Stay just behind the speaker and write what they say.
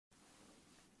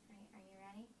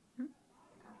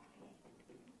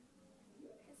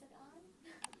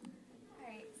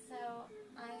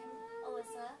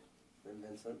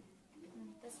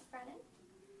is Brennan,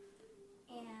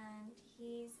 and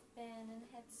he's been in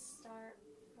Head Start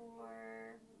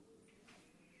for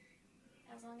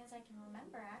as long as I can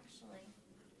remember, actually.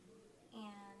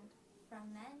 And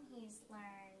from then, he's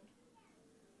learned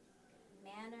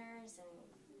manners and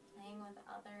playing with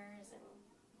others, and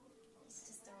he's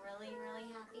just a really, really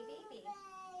happy baby,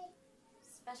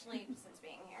 especially since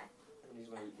being here. And he's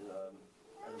learned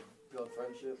how to build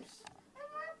friendships.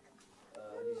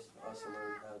 He's also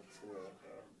learned how to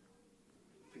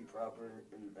be proper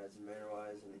as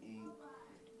manner-wise and eat.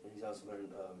 And he's also learned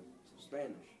some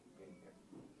Spanish being here.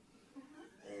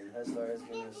 And Head Start has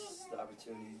given us the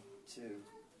opportunity to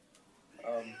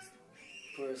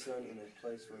put our son in a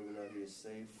place where we know he is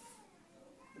safe,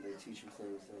 and they teach him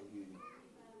things that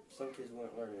some kids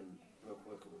won't learn in real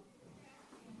quickly.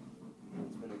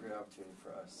 It's been a great opportunity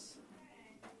for us.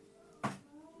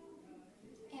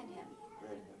 And him.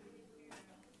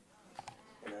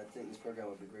 And I think this program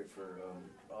would be great for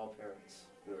all parents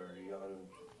who are young,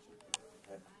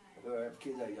 who have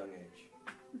kids at a young age.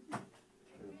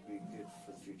 It would be good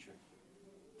for the future.